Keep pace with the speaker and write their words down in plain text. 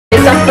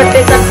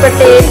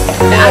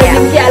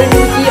Nimki.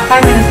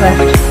 5 minutes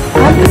left.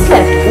 5 minutes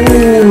left.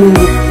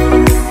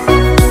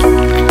 Ooh.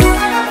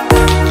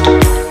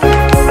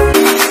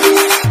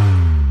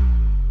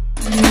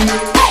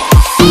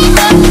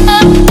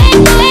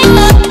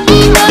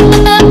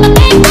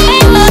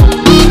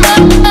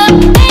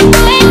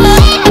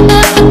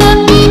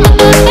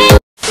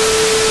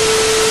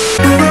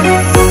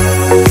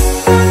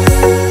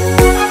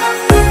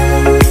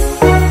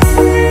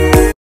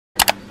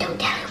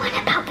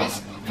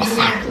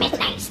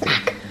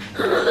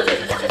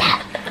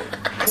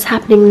 What's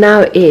happening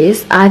now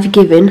is I've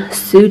given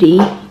Sudi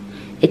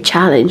a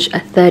challenge, a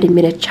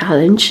 30-minute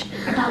challenge.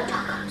 About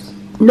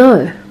tacos?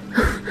 No.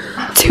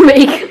 To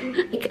make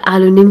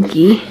aloo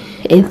nimki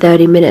in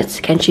 30 minutes.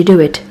 Can she do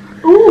it?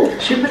 Ooh,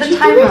 should we put a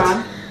timer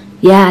on?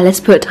 Yeah, let's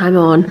put a timer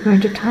on. We're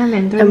going to time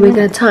in 30 And we're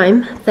minutes.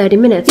 gonna time 30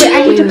 minutes. Yeah,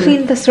 I need to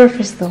clean the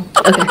surface though.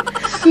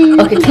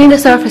 Okay. Okay, clean the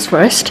surface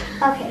first.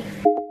 Okay.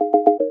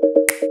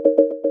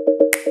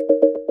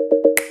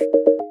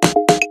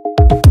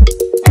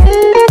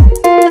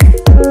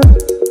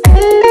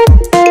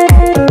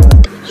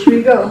 Should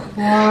we go?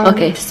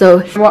 Okay, so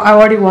Well, I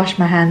already washed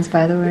my hands,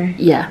 by the way.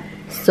 yeah.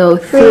 So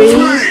 3,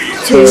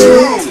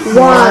 2,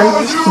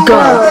 1,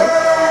 go.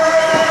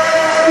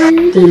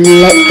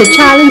 Let the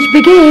challenge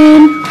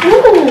begin.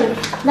 Ooh,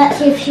 let's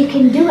see if she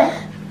can do it.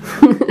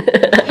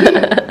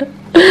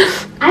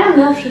 I don't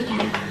know if she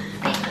can.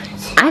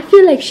 I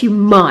feel like she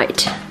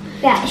might,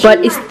 Yeah, she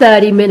but it's might.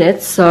 30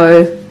 minutes,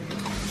 so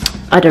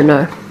I don't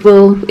know.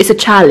 Well, it's a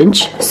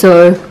challenge,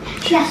 so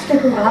She has to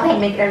go I'll quick.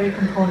 make every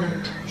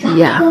component. She has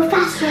yeah. to go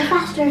faster,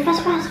 faster,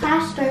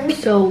 faster.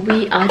 So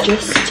we are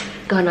just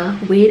gonna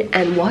wait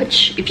and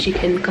watch if she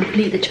can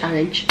complete the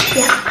challenge.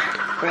 Yeah.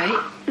 Right?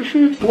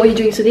 What are you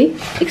doing, Sudi?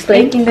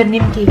 Explain. Making the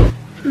nimki.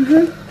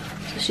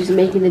 So she's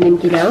making the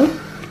nimki now.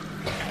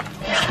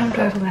 How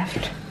do I have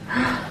left?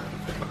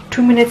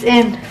 2 minutes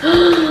in.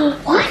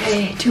 What?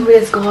 Okay, 2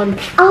 minutes gone.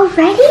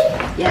 Already?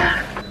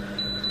 Yeah.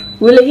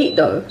 Will it heat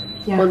though?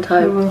 Yeah, On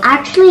time. I will.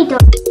 Actually,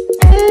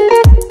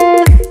 don't.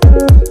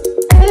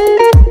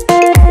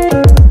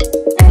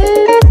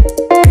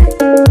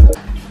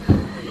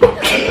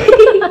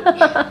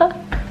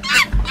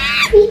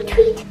 Tweet,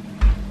 tweet.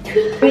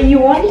 When you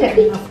want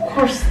it, of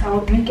course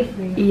I'll make it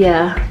for you.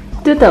 Yeah.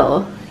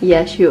 Tuto.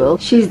 Yeah, she will.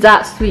 She's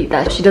that sweet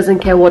that she doesn't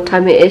care what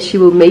time it is, she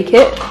will make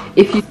it.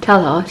 If you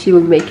tell her, she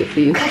will make it for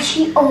you. Because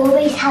she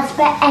always has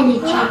the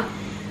energy.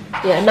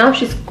 Yeah, now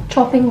she's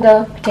chopping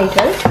the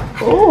potatoes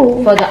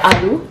Oh. for the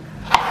aloo.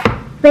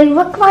 They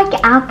look like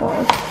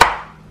apples.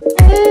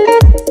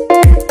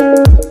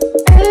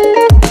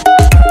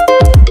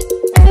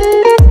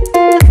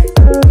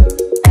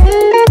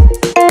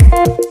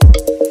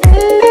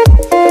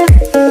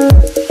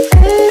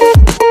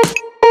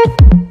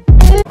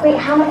 Wait,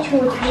 how much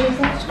more time is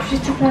that?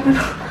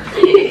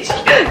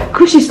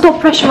 Kushi,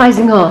 stop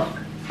pressurizing her.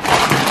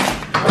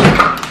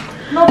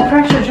 No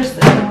pressure, just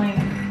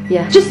annoying.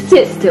 Yeah, just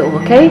sit still,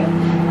 okay?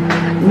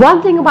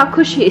 One thing about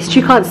Kushi is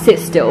she can't sit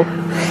still.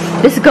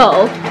 This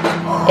girl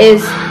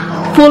is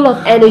full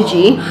of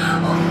energy.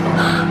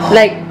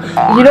 Like,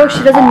 you know,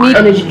 she doesn't need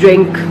energy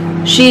drink.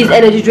 She's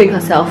energy drink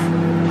herself.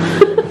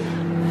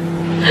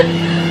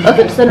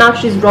 Okay, so now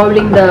she's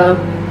rolling the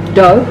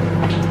dough.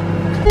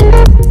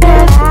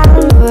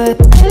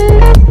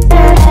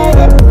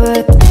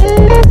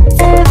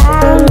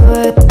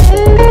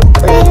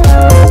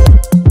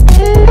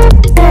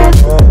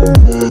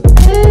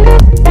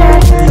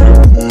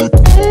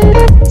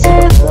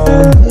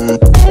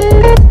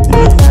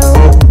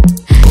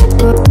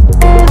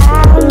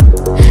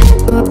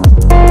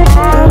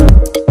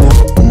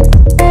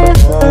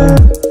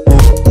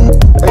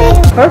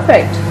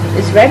 Perfect.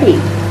 It's ready.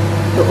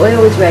 The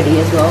oil is ready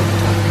as well.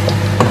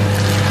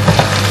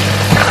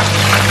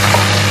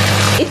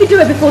 If you do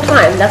it before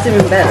time, that's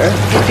even better.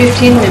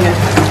 15 minutes.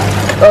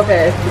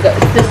 Okay,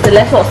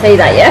 let's not say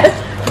that yet.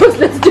 First,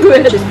 let's do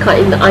it. Just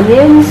cutting the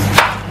onions.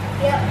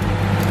 Yep.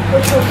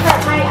 Which will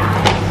hurt my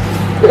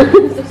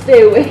eyes. So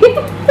stay away.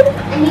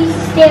 I need to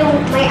stay.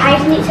 My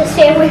eyes need to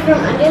stay away from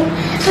onions.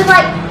 So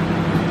like,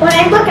 when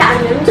I look at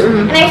onions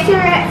and I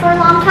stare at it for a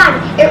long time,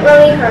 it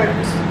really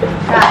hurts.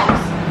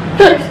 Guys,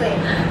 seriously,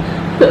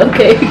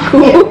 Okay, it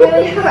cool.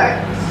 really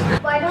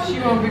hurts. Why don't She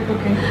won't be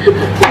cooking.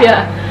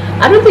 Yeah,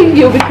 I don't think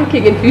you'll be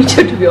cooking in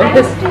future, to be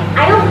honest.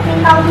 I don't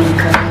think I'll be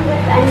cooking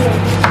with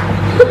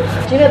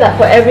onions. Do you know that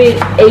for every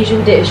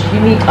Asian dish, you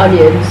need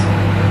onions?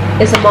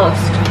 It's a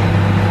must.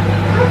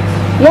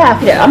 Yeah,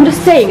 I'm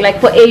just saying, like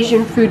for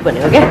Asian food,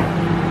 okay?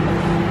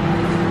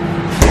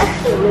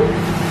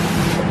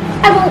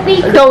 I won't be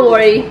cooking, Don't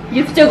worry,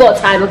 you've still got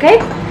time, okay?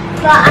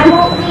 but I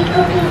won't be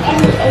cooking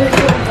any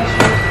Asian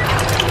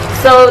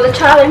dishes. So the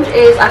challenge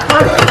is I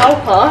can't help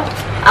her.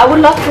 I would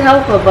love to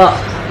help her, but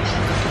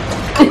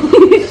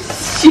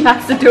she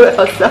has to do it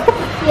herself.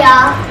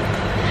 Yeah.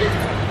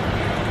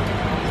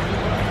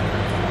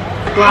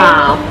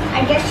 Wow.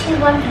 I guess she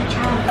won the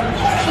challenge.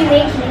 She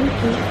made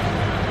Nimki.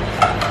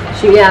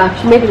 She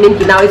made a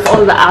nimki. Now it's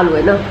all the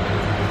aloo, no?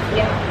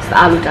 Yeah. It's the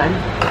aloo time.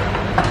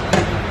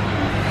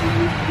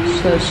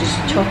 So she's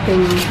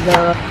chopping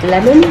the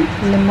lemon.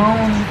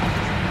 Lemon.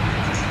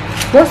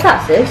 What's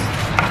that, sis?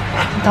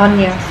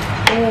 Dhania.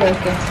 Oh,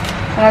 okay.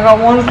 And I got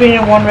 1 green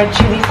and 1 red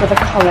chili for the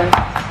color.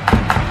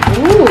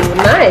 Ooh,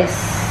 nice.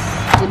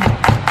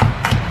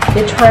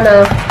 They're trying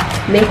to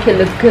make it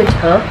look good,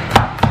 huh?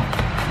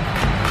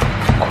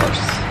 Of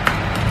course.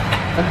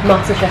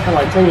 Master Chef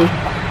awards, only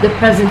the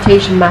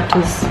presentation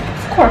matters.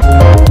 Of course.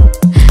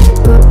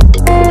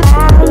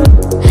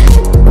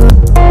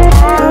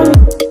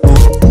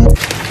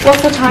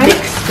 What's the time?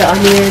 Mix the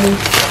onion,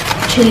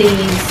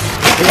 chilies,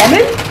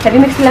 lemon. Have you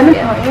mixed the lemon?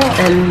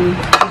 Yeah. And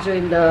she's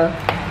doing the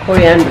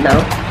coriander now.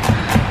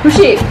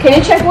 Rushi, can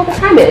you check what the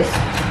time is?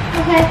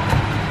 Okay.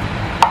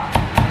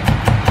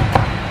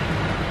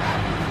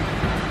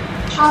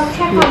 I'll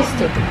check on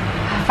Stick.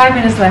 5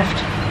 minutes left.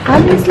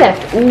 5 minutes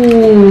left.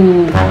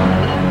 Ooh.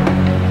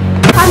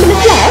 5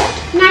 minutes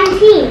left?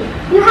 19.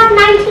 You have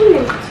 19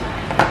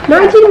 minutes.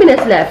 19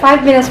 minutes left.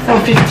 5 minutes for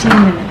 15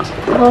 minutes.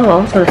 Oh,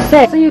 I was gonna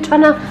say. So you're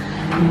trying to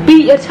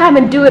beat your time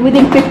and do it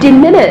within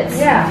 15 minutes?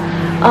 Yeah.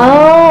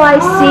 Oh, I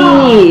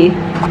see.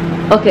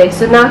 Okay,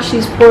 so now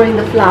she's pouring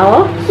the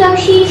flour. So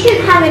she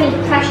shouldn't have any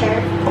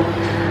pressure.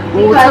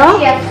 Because Water.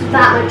 she has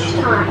that much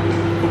time.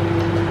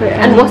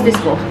 And what's this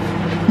for?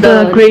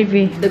 The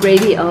gravy. The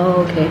gravy?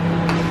 Oh, okay.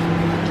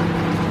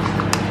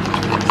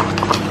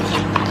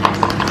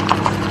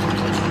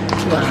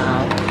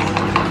 Wow.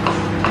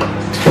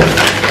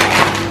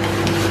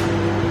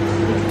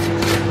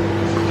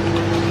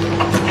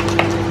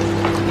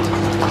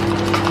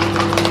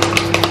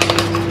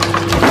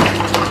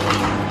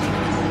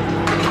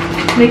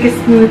 Make a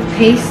smooth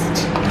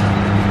paste.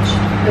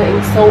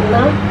 Putting salt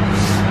now.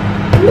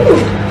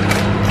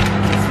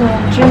 So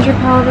ginger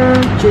powder.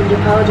 Ginger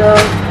powder.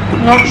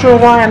 Not sure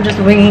why, I'm just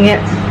winging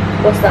it.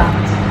 What's that?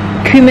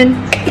 Cumin.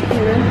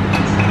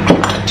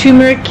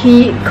 Turmeric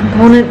key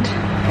component.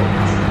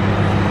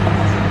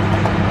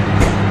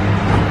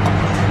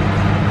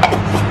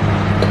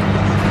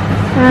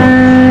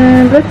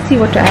 And let's see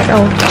what to add.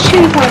 Oh,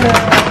 chili powder.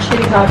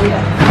 Chili powder,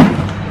 yeah.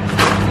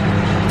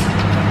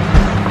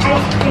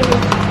 Ice cream.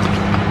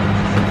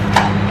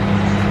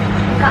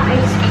 I got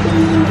ice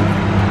cream.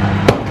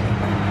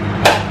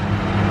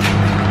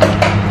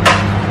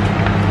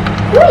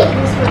 Wait,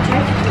 this is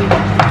ice cream.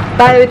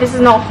 By the way, this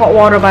is not hot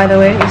water, by the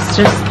way. It's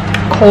just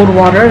cold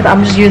water.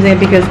 I'm just using it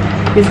because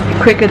it's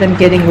quicker than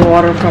getting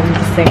water from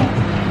the sink.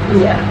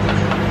 Yeah.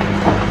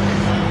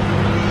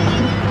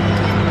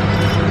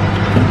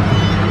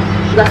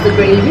 That's the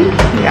gravy.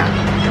 Yeah.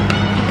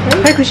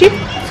 Okay. Hi, Kushi.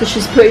 So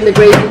she's putting the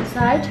gravy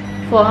inside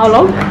for how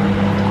long?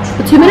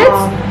 For 2 minutes?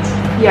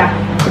 Yeah.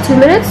 For 2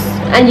 minutes?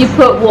 And you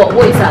put what?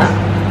 What is that?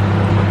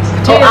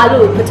 Potato. Oh,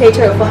 aloo,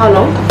 potato for how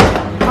long?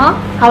 Huh?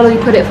 How long you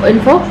put it in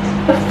for?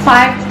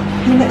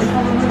 5 minutes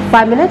probably.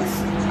 5 minutes?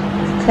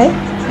 Okay.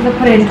 Because I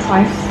put it in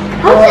twice.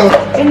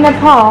 Oh, In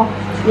Nepal,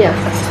 yeah.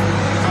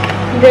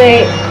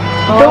 they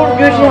don't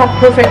usually have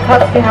perfect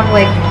cuts. They have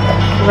like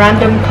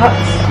random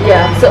cuts.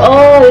 Yeah. So,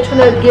 oh, you're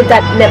trying to give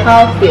that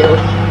Nepal feel.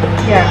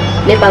 Yeah.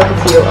 Nepal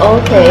feel.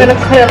 I'm Okay. gonna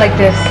cut it like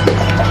this.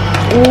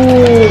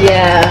 Ooh,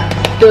 yeah.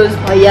 Those,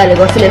 oh yeah, they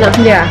got it enough.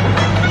 Yeah.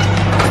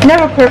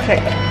 Never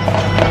perfect.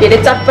 Get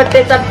it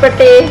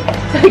chapate.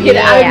 So get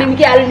Yeah. aloo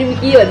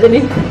nimki, what's the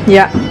name?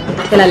 Yeah.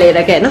 Kala later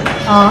again, no?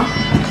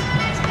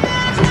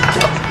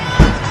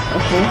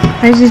 Okay.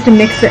 I just need to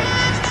mix it.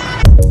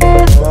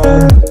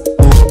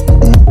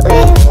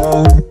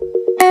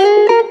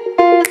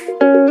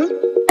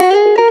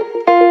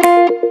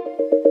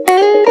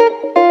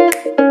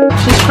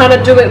 She's trying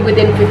to do it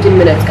within 15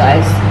 minutes,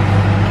 guys.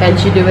 Can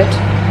she do it?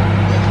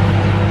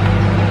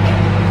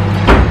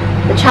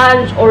 The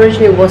challenge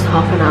originally was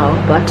half an hour,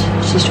 but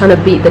she's trying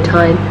to beat the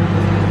time.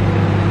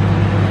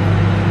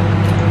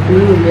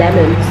 Ooh,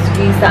 lemon.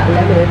 Squeeze that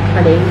lemon,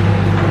 honey.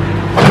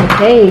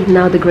 Okay,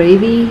 now the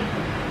gravy.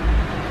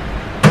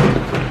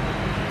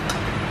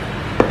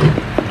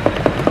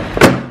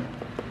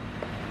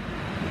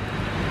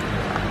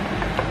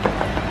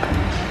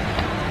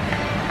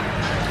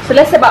 So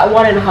let's say about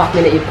 1.5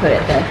 minutes you put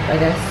it there, I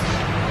guess.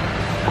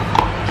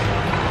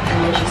 And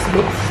then just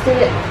mixed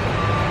it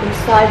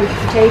inside with the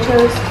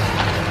potatoes.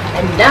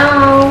 And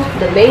now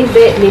the main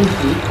bit,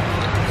 Nimki.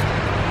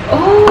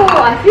 Oh,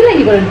 I feel like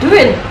you're gonna do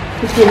it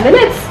in 15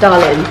 minutes,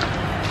 darling.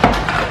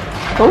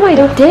 Oh my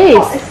days.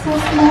 Oh, it's so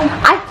small.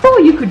 I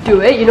thought you could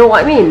do it, you know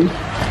what I mean?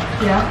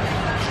 Yeah.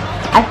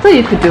 I thought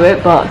you could do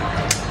it, but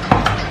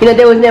you know,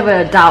 there was never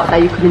a doubt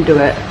that you couldn't do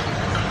it.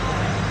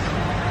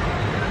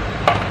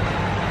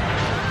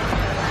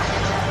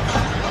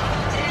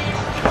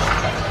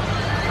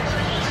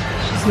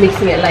 She's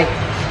mixing it like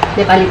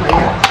Nepali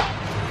paya.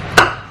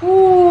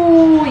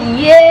 Ooh,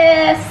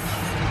 yes!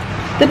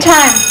 The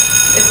time.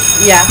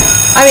 It's, yeah.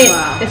 I mean,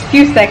 Wow. it's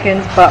few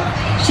seconds, but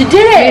She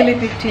did it! really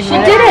 15 She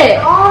minutes. did it!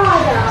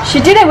 God. She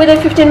did it within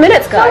 15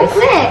 minutes, So guys.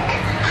 quick.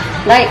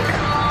 Like,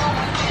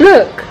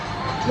 look.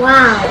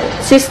 Wow.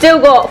 She's still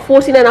got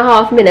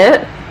 14.5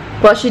 minutes,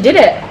 but she did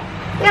it.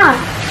 Yeah.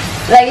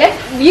 Like,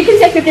 you can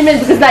say 15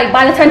 minutes because, like,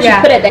 by the time she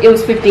Yeah. put it, it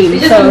was 15.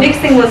 It's just so the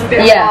mixing was a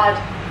bit Yeah. hard.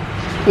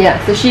 Yeah,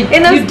 so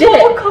in a you did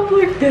small it. cup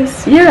like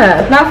this.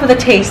 Yeah. Now for the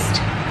taste.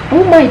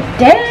 Oh my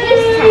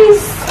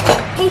days.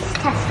 Taste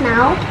test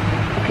now.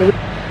 Okay.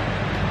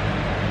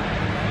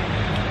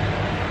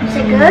 Is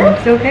it good?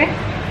 Is it okay?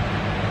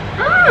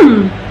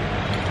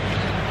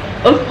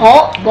 It's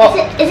hot, but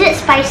Is it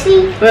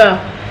spicy? yeah,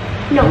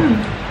 No.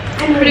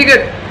 Pretty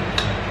good.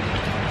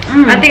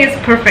 I think it's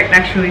perfect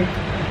actually.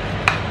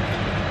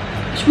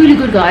 it's really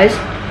good, guys.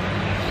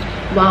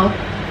 Wow.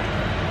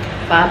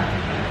 Fab.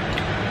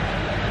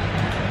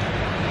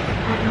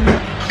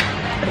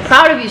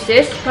 Proud of you,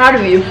 sis. Proud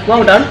of you.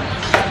 Well done.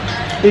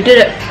 You did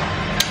it.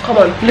 Come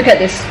on, look at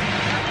this.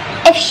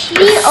 If she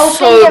opened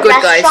so a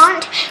good, guys.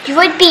 restaurant, you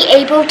would be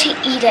able to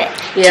eat it.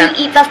 Yeah.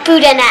 To eat the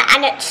food in it,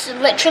 and it's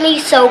literally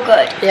so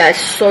good. Yeah,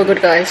 it's so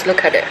good, guys.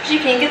 Look at it. You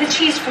can get the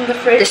cheese from the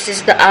fridge. This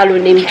is the aloo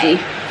nimki.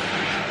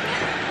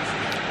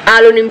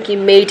 Aloo nimki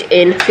made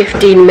in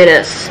 15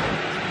 minutes.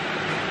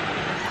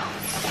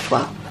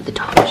 Wow, the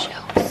taco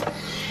shells.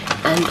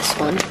 And this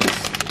one.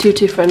 Two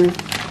different,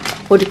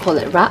 what do you call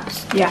it,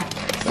 wraps? Yeah.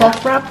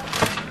 Soft wrap,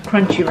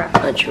 crunchy wrap.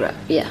 Crunchy wrap,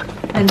 yeah.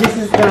 And this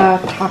is the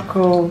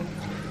taco.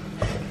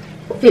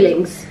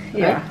 Fillings.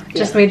 Yeah. Right?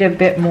 Just made it a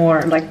bit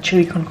more like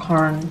chili con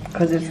carne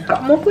because it's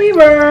got more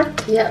flavor.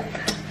 Yeah.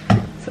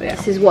 So yeah.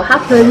 This is what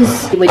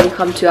happens when you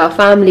come to our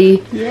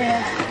family.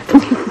 Yeah.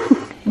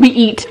 We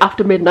eat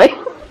after midnight.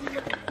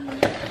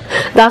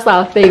 That's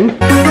our thing.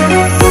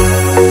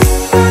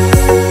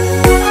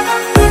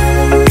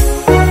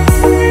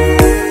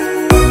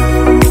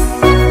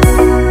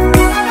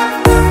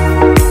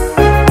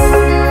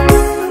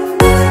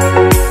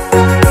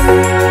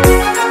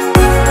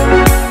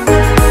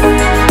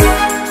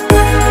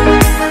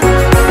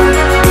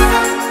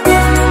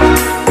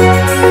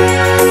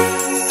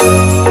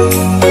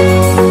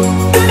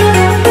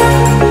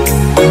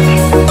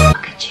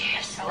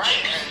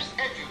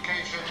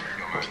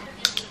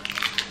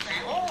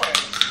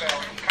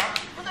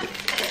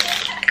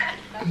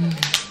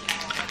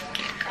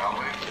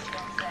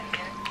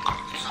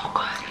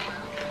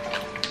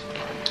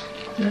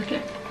 You like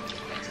it?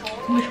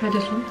 Let me try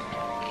this one.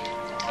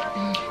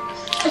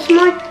 It's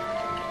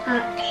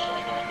more.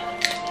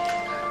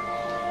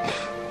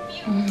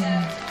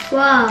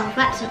 Wow,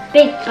 that's a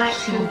big bite.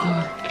 So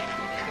good.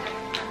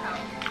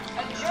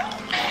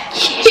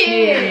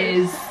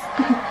 Cheers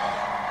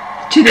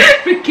to the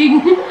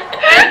freaking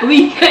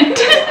weekend.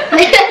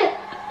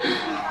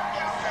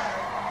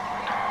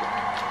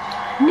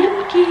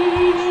 Nimki.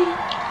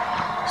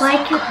 Why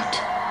can't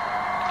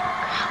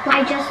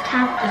I just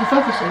have? Is it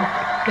focusing?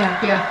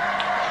 Yeah. Yeah.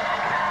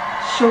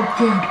 So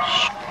good.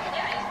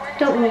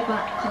 Don't worry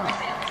about the color.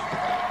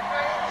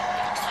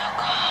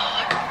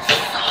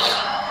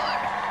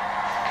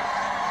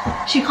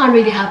 She can't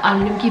really have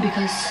aloo nimki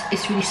because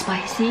it's really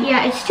spicy.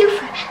 Yeah, it's too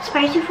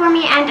spicy for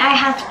me, and I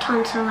have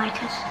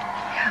tonsillitis.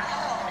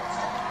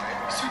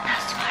 So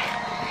that's why.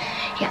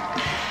 Yeah.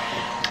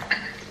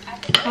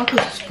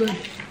 Tacos is good.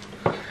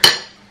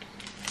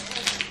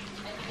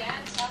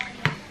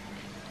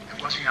 There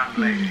was a young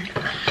lady.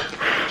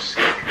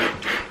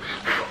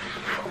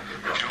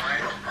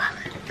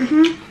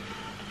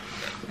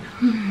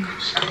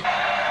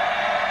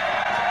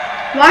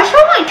 Why is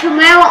there like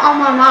tomato on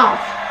my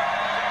mouth?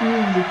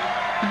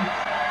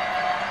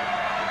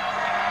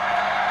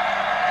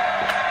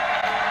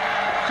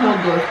 So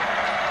good.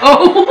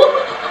 Oh!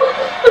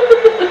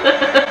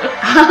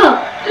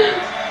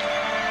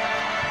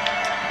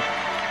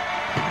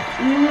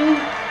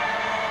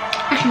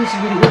 Actually, this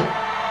is really good.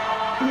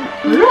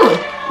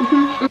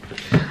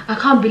 I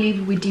can't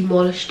believe we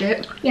demolished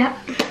it. Yeah.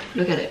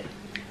 Look at it.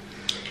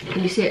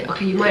 Can you see it?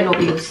 Okay, you might not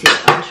be able to see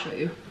it. I'll show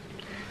you.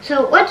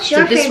 So what's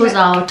your So this favorite? was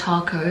our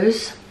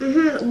tacos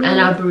and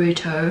our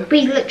burrito.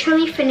 We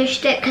literally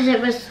finished it because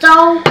it was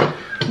so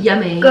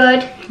Yummy.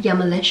 good.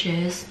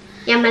 Yummalicious.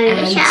 Yummy.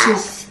 And this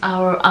is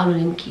our aloo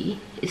nimki.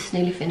 It's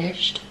nearly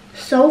finished.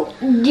 So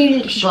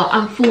delicious. But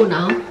I'm full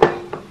now.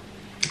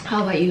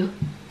 How about you?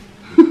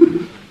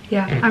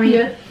 Yeah. I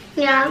mean,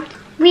 Yeah,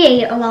 we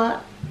ate a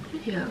lot.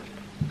 Yeah.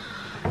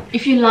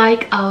 If you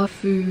like our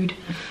food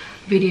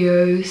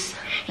videos,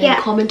 then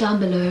comment down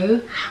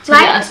below to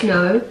let us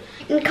know.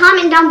 And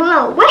comment down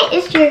below, what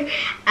is your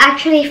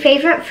actually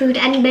favorite food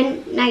and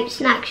midnight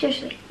snack?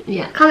 Seriously.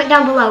 Yeah. Comment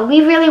down below.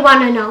 We really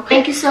want to know.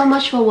 Thank you so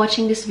much for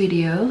watching this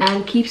video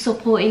and keep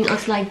supporting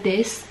us like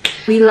this.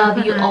 We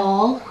love you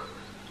all.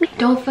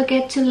 Don't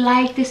forget to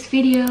like this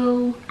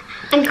video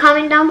And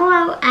comment down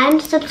below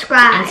and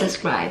subscribe. and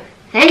subscribe.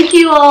 Thank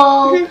you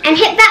all. And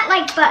hit that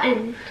like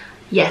button.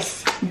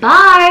 Yes.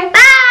 Bye.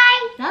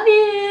 Bye. Love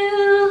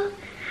you.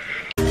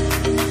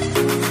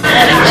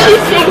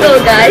 She's single,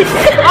 guys.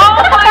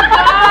 oh my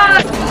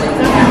god!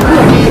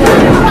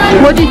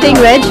 What do you think,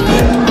 Reg?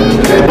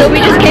 So we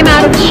just came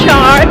out of the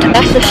shard.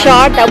 That's the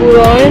shard that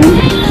we're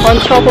on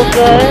top of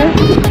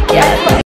the... Yeah.